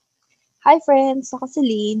Hi friends! Ako si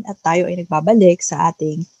Lynn at tayo ay nagbabalik sa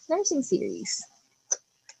ating nursing series.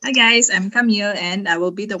 Hi guys, I'm Camille and I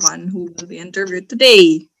will be the one who will be interviewed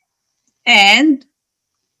today. And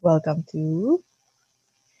Welcome to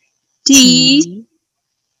Tea Tea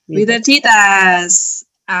with with the the Titas,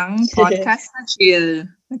 ang podcast na chill.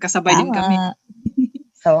 Nagkasabay din kami. Tama!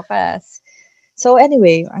 Sa wakas. So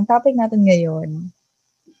anyway, ang topic natin ngayon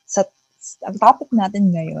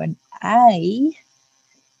ay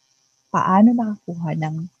paano nakakuha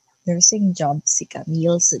ng nursing job si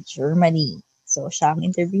Camille sa Germany. So, siya ang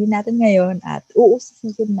interview natin ngayon at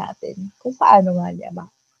uusisihin natin kung paano nga niya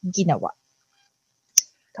ba ginawa.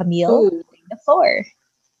 Camille, Oh, take the floor.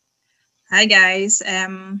 hi guys.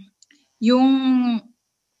 Yung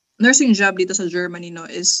nursing job dito sa Germany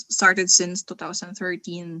is started since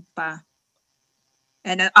 2013 pa.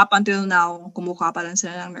 And up until now, kumukuha pa lang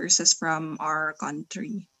sila ng nurses from our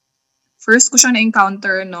country. First ko siyang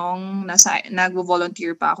na-encounter nung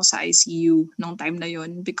nagvo-volunteer pa ako sa ICU nung time na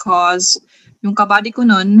yun because yung kabady ko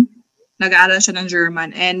nun, nag-aaral siya ng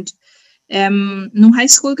German. And nung high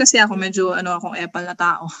school kasi ako, medyo akong epal na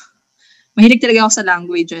tao. Mahilig talaga ako sa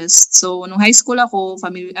languages. So, nung high school ako,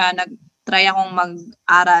 nag-try akong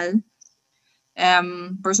mag-aral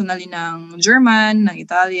personally ng German, ng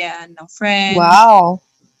Italian, ng French. Wow!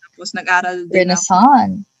 Tapos nag-aral din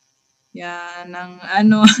Renaissance!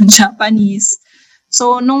 ng Japanese.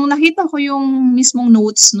 So, nung nakita ko yung mismong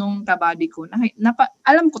notes nung kabady ko,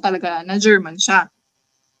 alam ko talaga na German siya.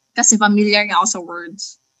 Kasi familiar nga ako sa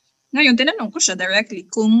words. Ngayon, tinanong ko siya directly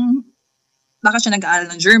kung bakit siya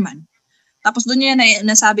nag-aaral ng German. Tapos doon niya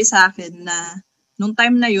nasabi sa akin na nung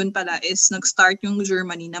time na yun pala is nag-start yung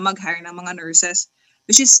Germany na mag-hire ng mga nurses.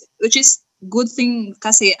 Which is good thing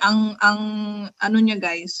kasi ang ano niya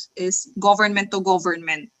guys is government to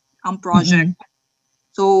government ang project.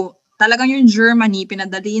 Mm-hmm. So, talagang yung Germany,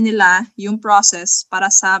 pinadali nila yung process para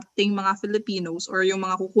sa ating mga Filipinos or yung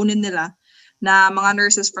mga kukunin nila na mga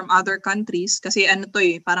nurses from other countries. Kasi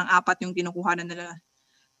parang 4 yung kinukuha na nila.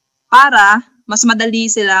 Para mas madali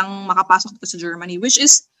silang makapasok dito sa Germany. Which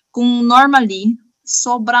is, kung normally,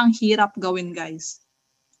 sobrang hirap gawin guys.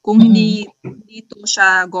 Kung hindi dito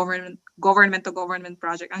siya government to government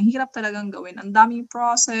project, ang hirap talagang gawin. Ang daming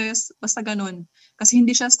process, basta ganun. Kasi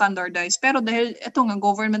hindi siya standardized. Pero dahil ito nga,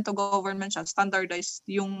 government to government siya, standardized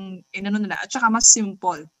yung inano nila. At saka mas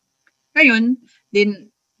simple. Ngayon, din,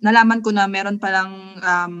 nalaman ko na meron palang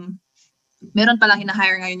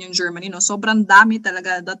ina-hire ngayon yung Germany. No? Sobrang dami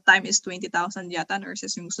talaga. That time is 20,000 yata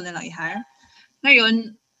nurses yung gusto nilang i-hire.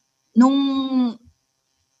 Ngayon, nung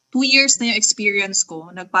 2 years na yung experience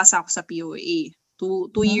ko, nagpasa ako sa POA.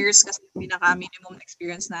 2 years kasi pinaka-minimum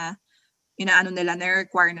experience na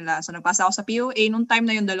na-require nila. So, nagpasa ako sa POA. Nung time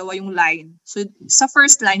na yun, 2 yung line. So, sa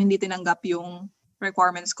first line, hindi tinanggap yung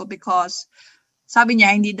requirements ko because sabi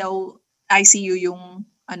niya, hindi daw ICU yung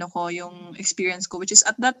yung experience ko, which is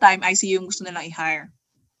at that time, ICU yung gusto nilang i-hire.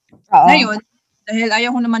 Ngayon, dahil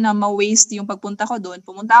ayaw ko naman na ma-waste yung pagpunta ko doon,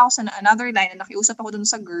 pumunta ako sa another line na nakiusap ako doon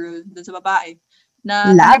sa girl, doon sa babae.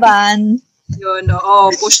 Na laban! Yun,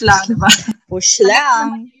 push lang, diba? Push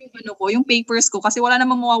lang! Yung papers ko, kasi wala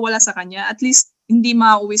namang mawawala sa kanya. At least, hindi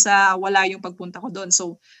mauwi sa wala yung pagpunta ko doon.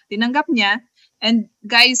 So, tinanggap niya. And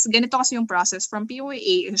guys, ganito kasi yung process. From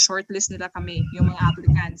POA, shortlist nila kami, yung mga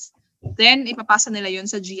applicants. Then, ipapasa nila yun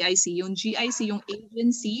sa GIC. Yung GIC, yung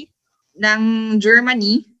agency ng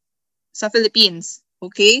Germany sa Philippines.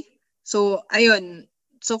 Okay? So, ayun.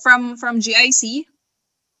 So, from GIC,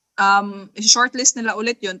 shortlist nila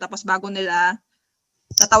ulit yun. Tapos, bago nila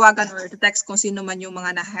tatawagan or text kung sino man yung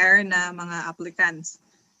mga na-hire na mga applicants.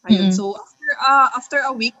 Ayun. Mm-hmm. So, after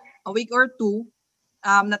a week or 2,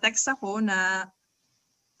 na-text ako na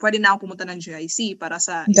pwede na ako pumunta ng GIC para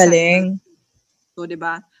sa isang galing. So,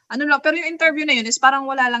 diba? Pero yung interview na yun is parang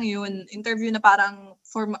wala lang yun. Interview na parang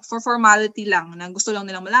for formality lang, na gusto lang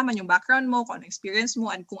nilang malaman yung background mo, kung ano experience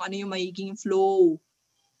mo, and kung ano yung magiging flow.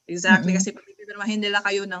 Exactly. Mm-hmm. Kasi pagpipirmahin nila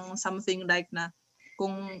kayo ng something like na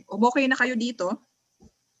kung okay na kayo dito,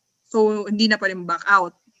 so hindi na pwedeng back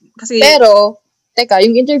out. Kasi, pero, teka,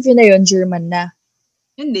 yung interview na yun, German na?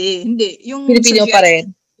 Hindi. Yung Filipino pa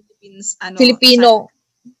rin? Filipino.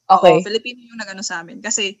 Okay. Filipino yung nag-ano sa amin.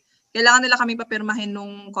 Kasi, kailangan nila kami papirmahin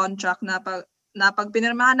nung contract na pag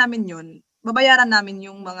pinirmahan namin yun, babayaran namin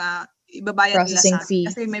yung mga ibabayad processing nila sa fee.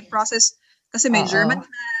 Kasi may process, kasi may German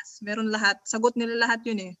class, meron lahat. Sagot nila lahat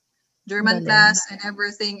yun eh. German class and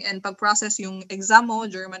everything. And pag-process yung exam mo,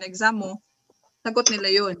 German exam mo, sagot nila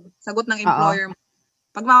yun. Sagot ng employer mo.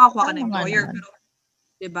 Pag makakuha ka ng employer. Pero,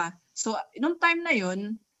 diba? So, nung time na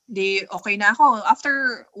yun, okay na ako.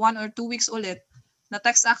 After 1 or 2 weeks ulit,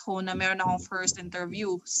 na-text ako na meron akong first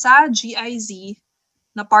interview sa GIZ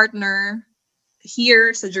na partner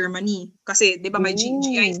here sa Germany. Kasi, di ba, may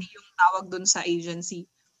GIZ yung tawag dun sa agency.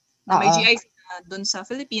 Na may GIZ na dun sa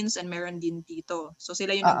Philippines and meron din dito. So,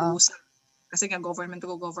 sila yung nag-uusap. Kasi nga, government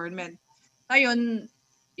to government. Ngayon,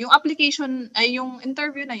 yung application, ay yung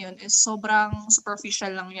interview na yun is sobrang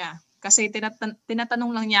superficial lang niya. Kasi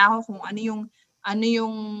tinatanong lang niya ako kung ano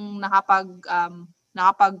yung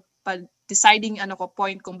deciding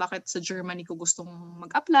point kung bakit sa Germany ko gustong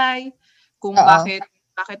mag-apply, kung bakit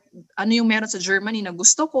ano yung meron sa Germany na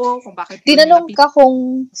gusto ko, kung bakit tinanong ka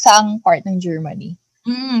kung saang part ng Germany.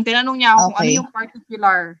 Tinanong niya ako kung ano yung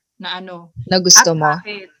particular na na gusto at mo.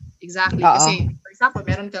 Bakit. Exactly. Kasi, for example,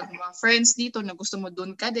 meron ka mga friends dito na gusto mo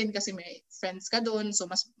doon ka din kasi may friends ka doon. So,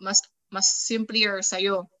 mas simpler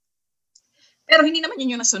sa'yo. Pero hindi naman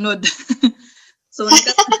yun yung nasunod. So,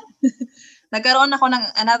 nagkaroon ako ng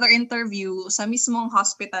another interview sa mismong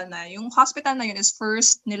hospital na. Yung hospital na yun is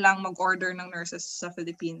first nilang mag-order ng nurses sa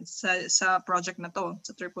Philippines sa project na to,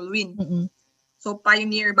 sa Triple Win. Mm-mm. So,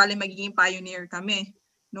 magiging pioneer kami.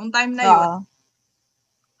 Noong time na yun,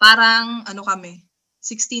 parang, kami,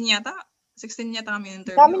 16 yata kami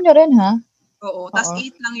interview. Kami nyo rin, ha? Oo. Tapos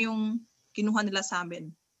 8 lang yung kinuha nila sa amin.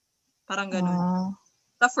 Parang ganun.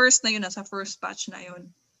 Sa first na yun, sa first batch na yun.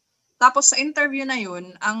 Tapos sa interview na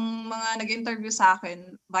yun, ang mga nag-interview sa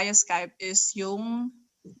akin via Skype is yung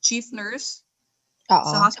chief nurse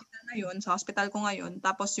sa hospital na yun, sa hospital ko ngayon.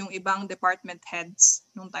 Tapos yung ibang department heads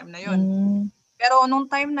nung time na yun. Pero nung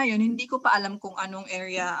time na yun, hindi ko pa alam kung anong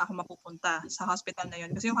area ako mapupunta sa hospital na yun.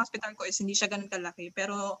 Kasi yung hospital ko is hindi siya ganun kalaki,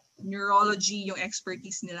 pero neurology yung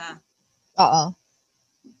expertise nila.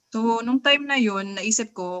 So, nung time na yun, naisip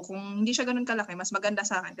ko, kung hindi siya ganun kalaki, mas maganda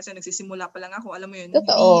sa akin kasi nagsisimula pa lang ako. Alam mo yun,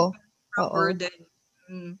 Totoo. hindi burden.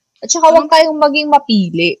 At saka huwag tayong maging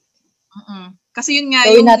mapili. Kasi yun nga,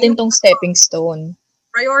 gawin natin tong stepping stone.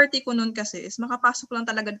 Priority ko nun kasi is makapasok lang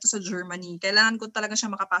talaga dito sa Germany. Kailangan ko talaga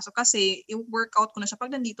siya makapasok kasi i-workout ko na siya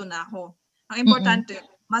pag nandito na ako. Ang importante,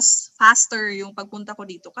 mas faster yung pagpunta ko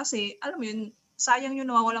dito kasi, alam mo yun, sayang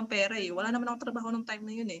yun, nawawalang pera eh. Wala naman akong trabaho nung time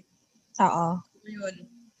na yun eh. Yun.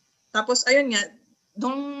 Tapos, ayun nga,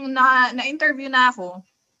 nung na-interview na ako,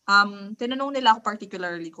 tinanong nila ako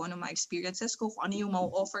particularly kung ano mga experiences ko, kung ano yung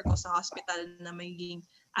ma-offer ko sa hospital na magiging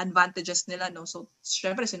advantages nila, no? So,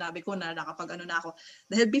 syempre, sinabi ko na nakapag-ano na ako.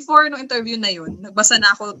 Dahil before no interview na yun, nagbasa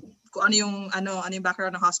na ako kung ano yung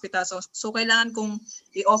background ng hospital. So kailangan kong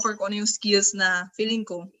i-offer ko ano yung skills na feeling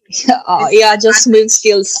ko. I-adjust mo yung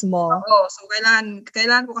skills mo. Oo. So,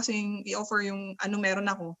 kailangan ko kasing i-offer yung ano meron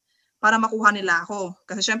ako para makuha nila ako.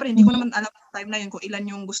 Kasi syempre, hindi ko naman alam time na yun kung ilan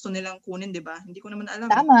yung gusto nilang kunin, di ba? Hindi ko naman alam.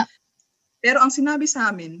 Tama. Pero ang sinabi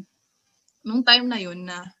sa amin, nung time na yun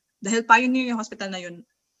na, dahil pioneer yung hospital na yun,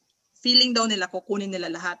 feeling daw nila kukunin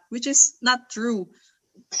nila lahat, which is not true.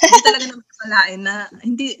 Hindi talaga naman kasalain na,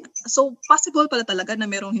 hindi, so possible pala talaga na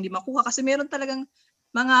merong hindi makuha kasi meron talagang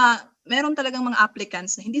mga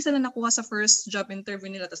applicants na hindi sila nakuha sa first job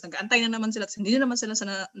interview nila, tapos nag-aantay na naman sila, tapos hindi na naman sila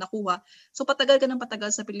nakuha. So patagal ka ng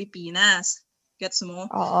patagal sa Pilipinas. Gets mo?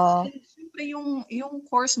 Oo. And siyempre yung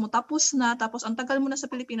course mo tapos ang tagal mo na sa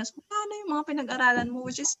Pilipinas, paano yung mga pinag-aralan mo,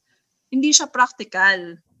 which is hindi siya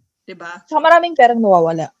practical. Diba? Saka maraming perang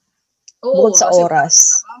nawawala. Bukod sa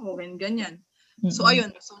oras. Ganyan. So, ayun.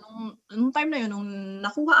 So, nung time na yun, nung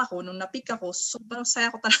nakuha ako, nung napick ako, sobrang saya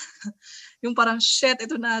ko talaga. Yung parang, shit,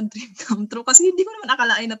 ito na dream come true. Kasi hindi ko naman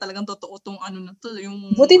akalain na talagang totoo tong ano na to.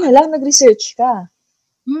 Buti na lang, nag-research ka.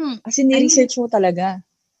 Kasi ni-research mo talaga.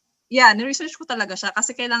 Yeah, ni-research ko talaga siya.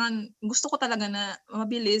 Kasi gusto ko talaga na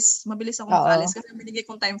mabilis ako makaalis. Kasi binigay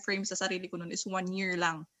kong time frame sa sarili ko nun is 1 year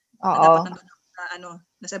lang. Na dapat nandun ako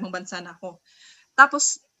nasa ibang bansa na ako.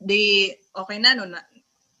 Tapos, okay na, no?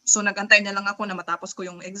 So, nag-antay na lang ako na matapos ko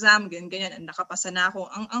yung exam, ganyan, and nakapasa na ako.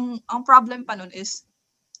 Ang problem pa nun is,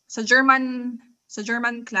 sa German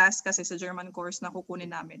class, kasi sa German course na kukunin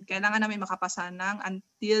namin, kailangan namin makapasa ng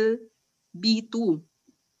until B2.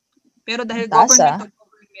 Pero dahil government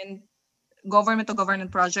to government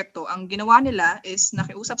project to, ang ginawa nila is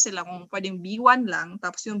nakiusap sila kung pwedeng B1 lang,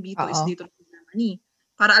 tapos yung B2 is dito sa Germany.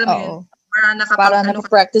 Para alam mo yun, para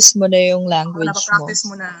nakapractice mo na yung language nakapractice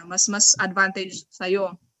mo na, mas advantage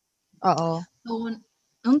sa'yo. So,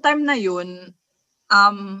 nung time na yun,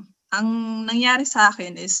 ang nangyari sa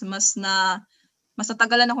akin is mas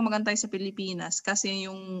natagalan ako magantay sa Pilipinas kasi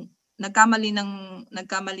yung nagkamali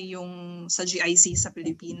yung sa GIZ sa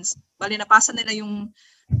Philippines. Bali, napasa nila yung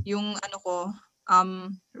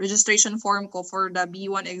registration form ko for the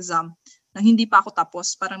B1 exam na hindi pa ako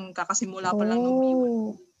tapos. Parang kakasimula pa lang ng B1.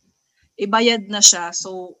 Ibayad na siya.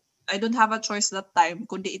 So, I don't have a choice that time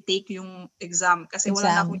kundi i-take yung exam kasi wala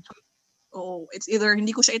na akong choice. Oo, it's either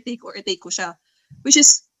hindi ko siya i-take or i-take ko siya. Which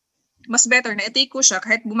is mas better na i-take ko siya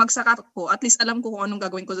kahit bumagsak ako, at least alam ko kung anong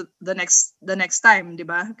gagawin ko the next time, 'di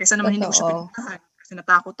ba? Kaysa naman hindi ko siya pinuntahan kasi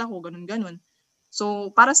natakot ako, ganun. So,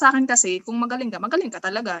 para sa akin kasi kung magaling ka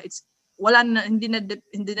talaga. It's wala na hindi na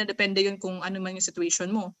depende 'yun kung ano man yung situation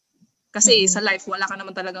mo. Kasi sa life wala ka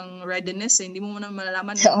naman talagang readiness, eh. Hindi mo naman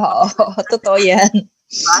malalaman Oo, totoo yan.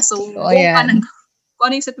 diba? So, Totoo go ka na. yan. Kung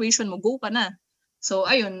ano yung situation mo, go ka na. So,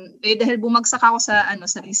 ayun, dahil bumagsak ako sa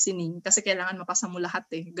listening kasi kailangan mapasa mo lahat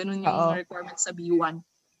eh. Ganun yung Oo. requirement sa B1.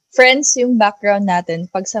 Friends, yung background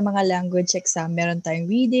natin, pag sa mga language exam, meron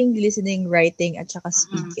tayong reading, listening, writing, at saka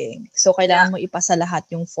speaking. So, kailangan mo ipasa lahat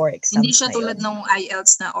yung 4 exams Hindi siya na tulad yun. ng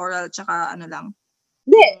IELTS na oral tsaka ano lang.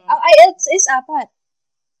 Hindi, ang IELTS is 4.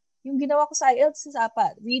 Yung ginawa ko sa IELTS is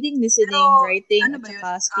 4. Reading, listening, writing, ano at ba yun?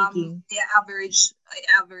 saka speaking.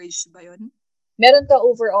 I-average ba yun? Meron ka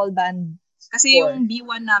overall band Kasi score. yung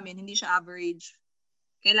B1 namin, hindi siya average.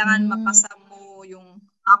 Kailangan mapasa mo yung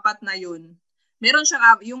 4 na yun. Meron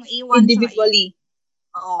siyang yung A1 Individually.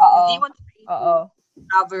 yung A1 Oo.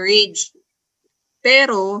 average.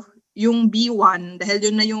 Pero yung B1, dahil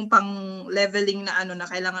yun na yung pang leveling na na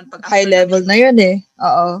kailangan pag high level na yun eh.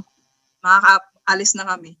 Oo. Makaka-alis na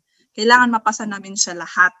kami. Kailangan mapasa namin siya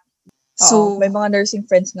lahat. So, may mga nursing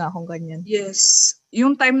friends nga akong ganyan. Yes.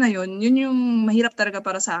 Yung time na yun yung mahirap talaga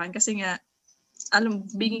para sa akin kasi nga,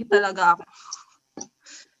 bingi talaga ako.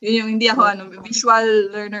 Yun yung hindi ako visual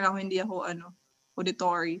learner ako, hindi ako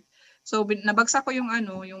auditory. So, nabagsak ko yung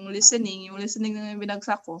listening na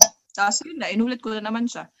binagsak ko. Tapos yun na, inulit ko na naman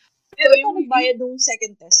siya. Pero yung nagbayad yung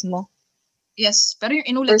second test mo? Yes, pero yung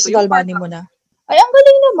inulit personal ko, yung part money mo na. Ay, ang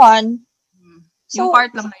galing naman. So, yung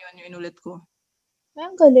part lang na yun, yung inulit ko. Ay,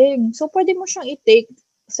 ang galing. So, pwede mo siyang i-take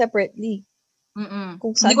separately.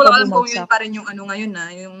 Kung saan hindi ko lang alam kung bumagsak. yun pa rin yung ngayon na,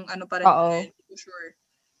 yung pa rin ngayon, hindi ko sure.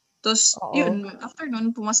 Tapos, yun, after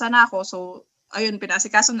nun, pumasa na ako. So, ayun,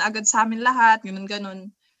 pinasikaso na agad sa amin lahat,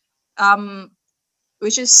 ganun.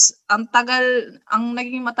 Which is, ang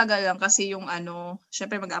naging matagal lang kasi yung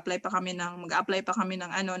syempre mag-apply pa kami ng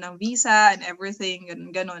ng visa and everything,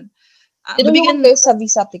 ganun. Tinulungan kayo sa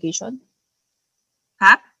visa application?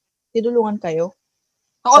 Ha? Tinulungan kayo?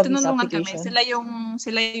 Oo, tinulungan kami. Sila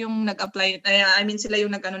yung nag-apply, sila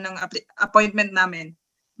yung ng appointment namin.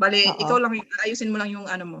 Bali, ikaw lang, ayusin mo lang yung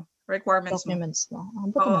requirements documents mo.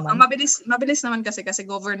 Oo, ang mabilis naman kasi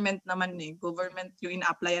government naman eh. Government yung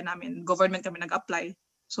ina-applyan namin. Government kami nag-apply.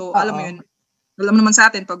 So, alam mo yun. Alam naman sa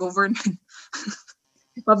atin, pag government,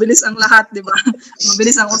 mabilis ang lahat, di ba?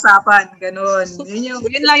 Mabilis ang usapan. Ganon.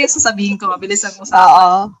 Yun lang yung sasabihin ko. Mabilis ang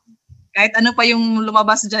usapan. Kahit ano pa yung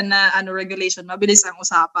lumabas dyan na regulation, mabilis ang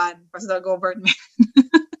usapan. Basta government.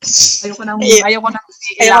 Ayoko nang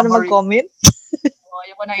i-elaborate. mag-comment?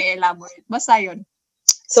 Ayoko nang i-elaborate. Basta yun.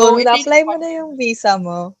 So, nung na-apply mo na yung visa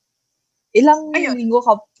mo, ilang linggo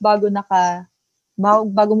ka bago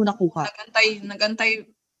mo nakuha?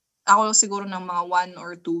 Nagantay ako siguro ng mga 1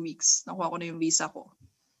 or 2 weeks. Nakuha ko na yung visa ko.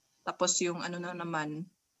 Tapos yung na naman,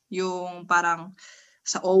 yung parang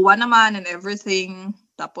sa OWA naman and everything.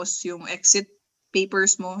 Tapos yung exit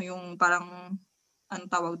papers mo, yung parang,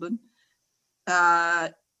 tawag dun?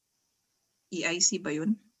 EIC ba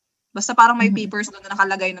yun? Basta parang may papers doon na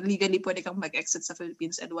nakalagay na legally pwede kang mag-exit sa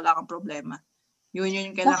Philippines and wala kang problema. Yun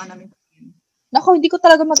yung kailangan namin. Naku, hindi ko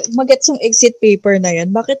talaga mag-gets yung exit paper na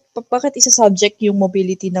yan. Bakit isa-subject yung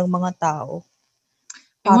mobility ng mga tao?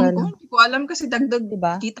 Hindi ko alam kasi dagdag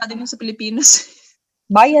kita din yung sa Pilipinas.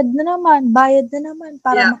 Bayad na naman.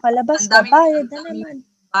 Para makalabas ka, bayad na naman.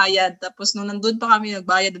 Bayad. Tapos nung nandun pa kami,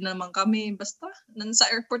 nagbayad na naman kami. Basta, sa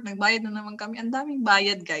airport, nagbayad na naman kami. Ang daming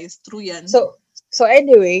bayad, guys. True yan. So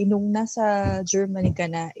anyway, nung nasa Germany ka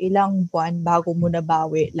na, ilang buwan bago mo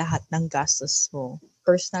nabawi lahat ng gastos mo?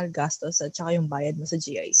 Personal gastos at saka yung bayad mo sa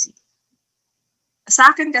GIC?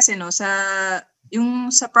 Sa akin kasi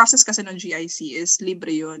sa process kasi ng GIC is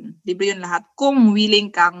libre yun. Libre yun lahat kung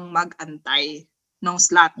willing kang mag-antay ng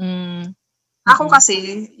slot. Ako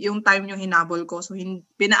kasi, yung time yung hinabol ko, so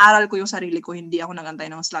pinaaral ko yung sarili ko, hindi ako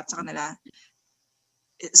nag-antay ng slot sa kanila.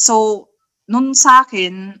 So, nung sa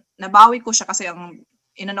akin, nabawi ko siya kasi ang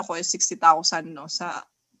inano ko is 60,000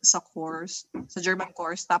 sa course, sa German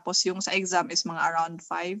course. Tapos yung sa exam is mga around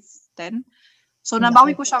 5-10. So,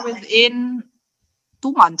 nabawi ko siya within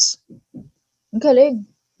 2 months. Ang galing.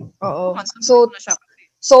 Oo.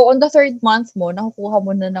 So, on the 3rd month mo, nakukuha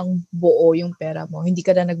mo na ng buo yung pera mo. Hindi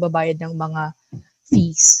ka na nagbabayad ng mga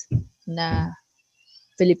fees na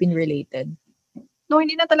Philippine-related. No,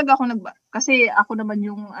 hindi na talaga ako kasi ako naman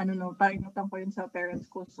yung parang inutang ko yun sa parents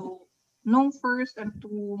ko. So, nung first and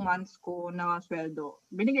 2 months ko na sweldo,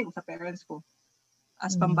 binigay ko sa parents ko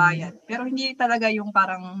as pambayad. Pero hindi talaga yung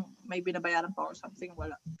parang may binabayaran pa or something,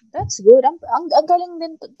 wala. That's good. Ang galing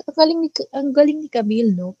din, ang galing ni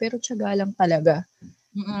Camille, no? Pero tiyaga lang talaga.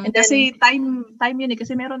 And then, Kasi time yun eh.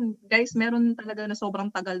 Kasi meron talaga na sobrang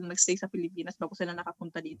tagal na nagstay sa Pilipinas bago sila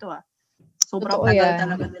nakapunta dito ah. Sobrang totoo tagal yan.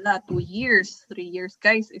 talaga nila. 2 years, 3 years.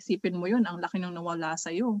 Guys, isipin mo yun. Ang laki nang nawala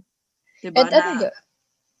sa'yo. Diba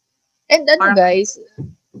And parang, guys,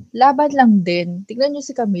 laban lang din. Tignan nyo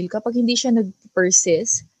si Camille, kapag hindi siya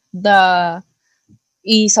nag-persist,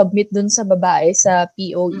 i-submit dun sa babae sa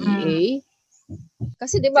POEA.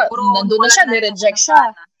 Kasi di ba, siguro nandun na nawalan siya, na rin ako nireject ng siya.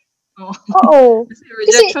 gana. Oo. Oo. Kasi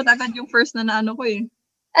rejection agad yung first na naano ko eh.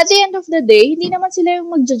 At the end of the day, hindi naman sila yung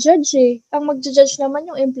magja-judge eh. Ang magja-judge naman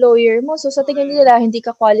yung employer mo. So sa tingin nila, hindi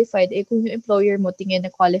ka qualified. Eh kung yung employer mo tingin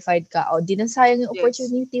na qualified ka, o di na sayang yung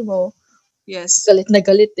opportunity mo. Yes. Galit na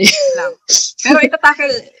galit eh. Lang. Pero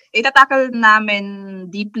itatakal namin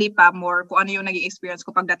deeply pa more kung ano yung naging experience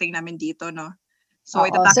ko pagdating namin dito, no? So,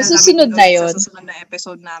 itatakal sa susunod namin na yun. sa susunod na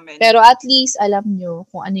episode namin. Pero at least alam nyo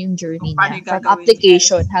kung ano yung journey niya. From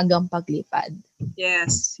application hanggang paglipad.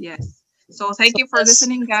 Yes. So, thank you for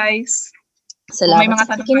listening, guys. Salamat. Kung may mga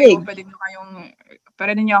tanong kayo,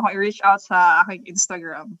 pwede niyo ako i-reach out sa aking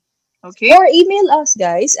Instagram. Okay? Or email us,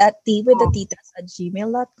 guys, at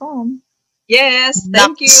teawiththetitas@gmail.com. Yes,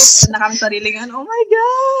 thank you. Na kami sariling oh my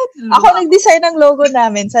God! Ako nag-design ng logo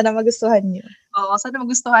namin. Sana magustuhan nyo. Oo, sana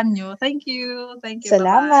magustuhan nyo. Thank you.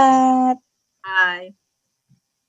 Salamat. Bye.